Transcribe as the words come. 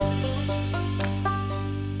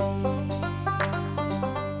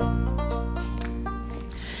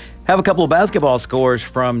Have a couple of basketball scores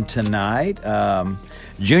from tonight.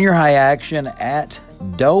 Junior high action at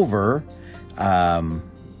Dover.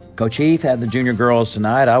 Coach Heath had the junior girls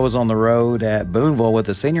tonight. I was on the road at Booneville with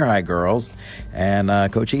the senior high girls, and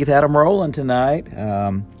Coach Heath had them rolling tonight.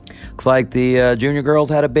 Looks like the junior girls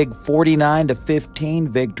had a big 49-15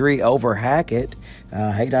 victory over Hackett.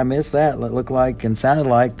 Hate I missed that. It looked like and sounded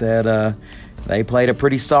like that they played a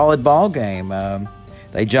pretty solid ball game.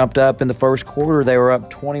 They jumped up in the first quarter. They were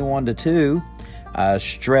up 21-2.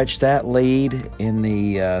 Stretched that lead in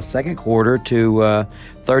the second quarter to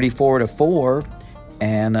 34-4,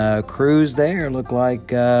 and cruised there. Looked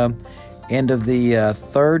like end of the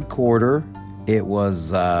third quarter, it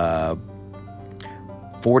was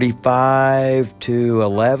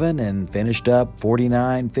 45-11, and finished up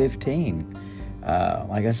 49-15.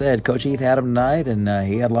 Like I said, Coach Heath had them tonight, and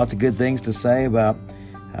he had lots of good things to say about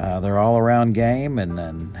their all-around game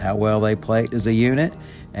and how well they played as a unit.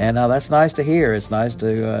 And that's nice to hear. It's nice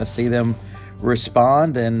to see them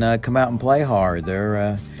respond and come out and play hard.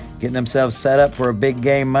 They're getting themselves set up for a big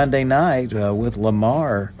game Monday night with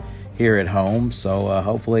Lamar here at home. So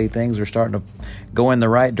hopefully things are starting to go in the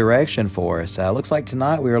right direction for us. Looks like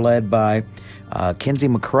tonight we were led by Kenzie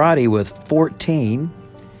McCrotty with 14.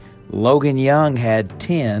 Logan Young had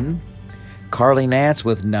 10. Carly Nance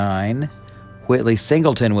with 9. Whitley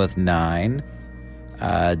Singleton with 9.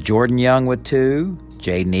 Jordan Young with 2.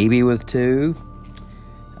 Jay Neby with 2.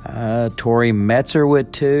 Tori Metzer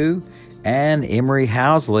with 2. And Emery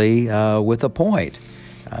Housley with a point.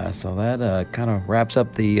 So that kind of wraps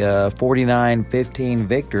up the 49-15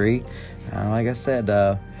 victory. Like I said,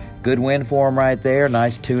 good win for them right there.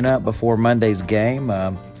 Nice tune-up before Monday's game.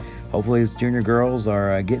 Hopefully his junior girls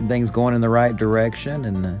are getting things going in the right direction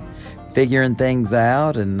and figuring things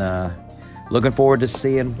out, and looking forward to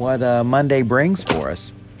seeing what Monday brings for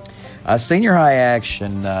us. Senior high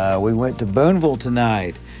action, we went to Booneville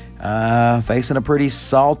tonight, facing a pretty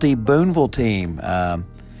salty Booneville team.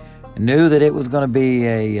 Knew that it was going to be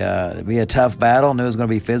a tough battle. Knew it was going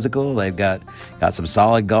to be physical. They've got some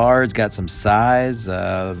solid guards, got some size.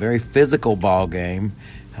 Very physical ball game,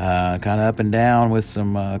 kind of up and down with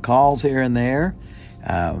some calls here and there.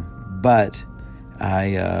 But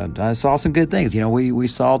I saw some good things. We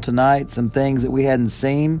saw tonight some things that we hadn't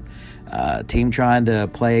seen. Team trying to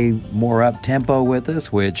play more up tempo with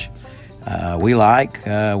us, which we like.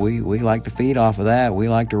 We like to feed off of that. We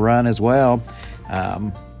like to run as well.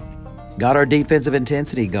 Got our defensive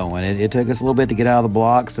intensity going. It took us a little bit to get out of the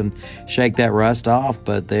blocks and shake that rust off,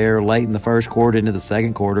 but there late in the first quarter into the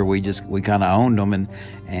second quarter, we kind of owned them,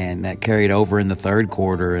 and that carried over in the third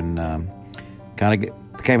quarter, and kind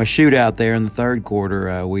of became a shootout there in the third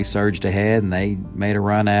quarter. We surged ahead, and they made a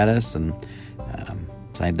run at us, and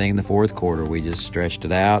same thing in the fourth quarter. We just stretched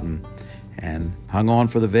it out and hung on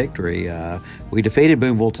for the victory. We defeated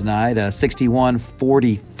Booneville tonight,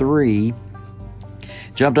 61-43.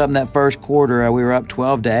 Jumped up in that first quarter. We were up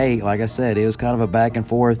 12-8. Like I said, it was kind of a back and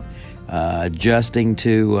forth, adjusting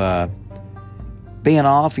to being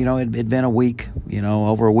off. It'd been a week,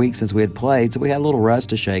 over a week since we had played, so we had a little rust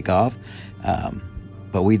to shake off.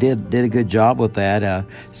 But we did a good job with that.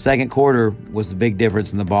 Second quarter was the big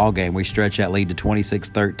difference in the ball game. We stretched that lead to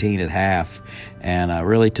 26-13 at half, and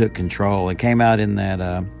really took control and came out in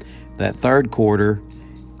that third quarter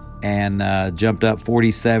and jumped up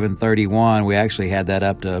 47-31. We actually had that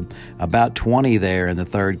up to about 20 there in the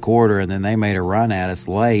third quarter, and then they made a run at us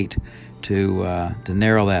late to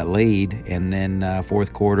narrow that lead. And then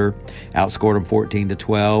fourth quarter, outscored them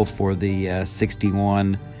 14-12 for the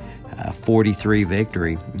 61-43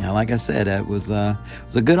 victory. Now, like I said, it was a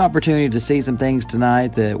good opportunity to see some things tonight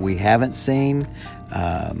that we haven't seen.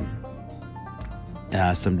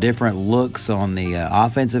 Some different looks on the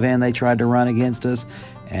offensive end they tried to run against us,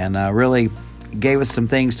 and really gave us some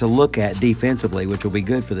things to look at defensively, which will be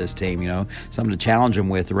good for this team, something to challenge them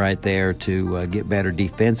with right there to get better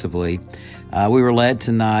defensively. We were led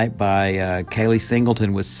tonight by Kaylee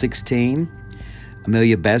Singleton with 16.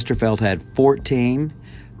 Amelia Besterfeld had 14.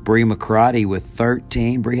 Bree McCrotty with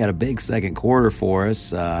 13. Bree had a big second quarter for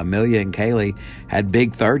us. Amelia and Kaylee had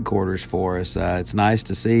big third quarters for us. It's nice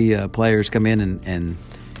to see players come in and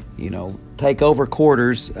take over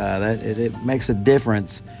quarters. That it makes a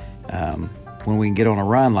difference when we can get on a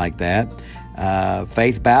run like that.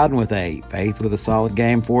 Faith Bowden with 8. Faith with a solid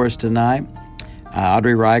game for us tonight.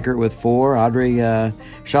 Audrey Reichert with 4. Audrey,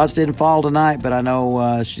 shots didn't fall tonight, but I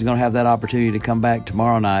know she's going to have that opportunity to come back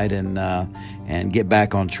tomorrow night and get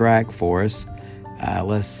back on track for us.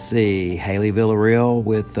 Let's see. Haley Villarreal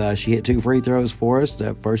with she hit 2 free throws for us,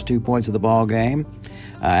 the first 2 points of the ball game.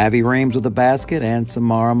 Abby Reams with a basket, and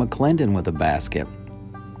Samara McClendon with a basket.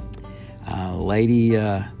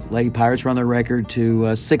 Lady Pirates run their record to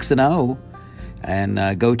 6-0,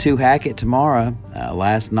 and go to Hackett tomorrow.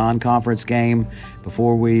 Last non-conference game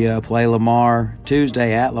before we play Lamar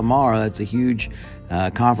Tuesday at Lamar. That's a huge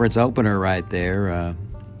conference opener right there.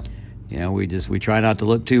 We try not to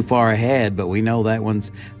look too far ahead, but we know that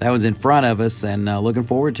one's in front of us, and looking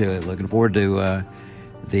forward to it. Looking forward to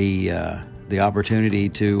the opportunity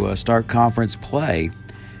to start conference play.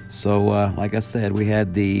 So, like I said, we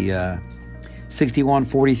had the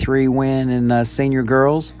 61-43 win in senior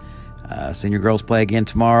girls. Senior girls play again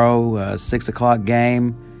tomorrow, 6 o'clock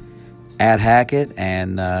game at Hackett,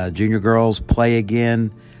 and junior girls play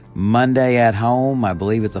again Monday at home. I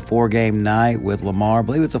believe it's a 4-game night with Lamar. I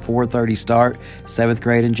believe it's a 4:30 start, 7th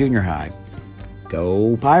grade and junior high.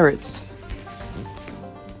 Go Pirates!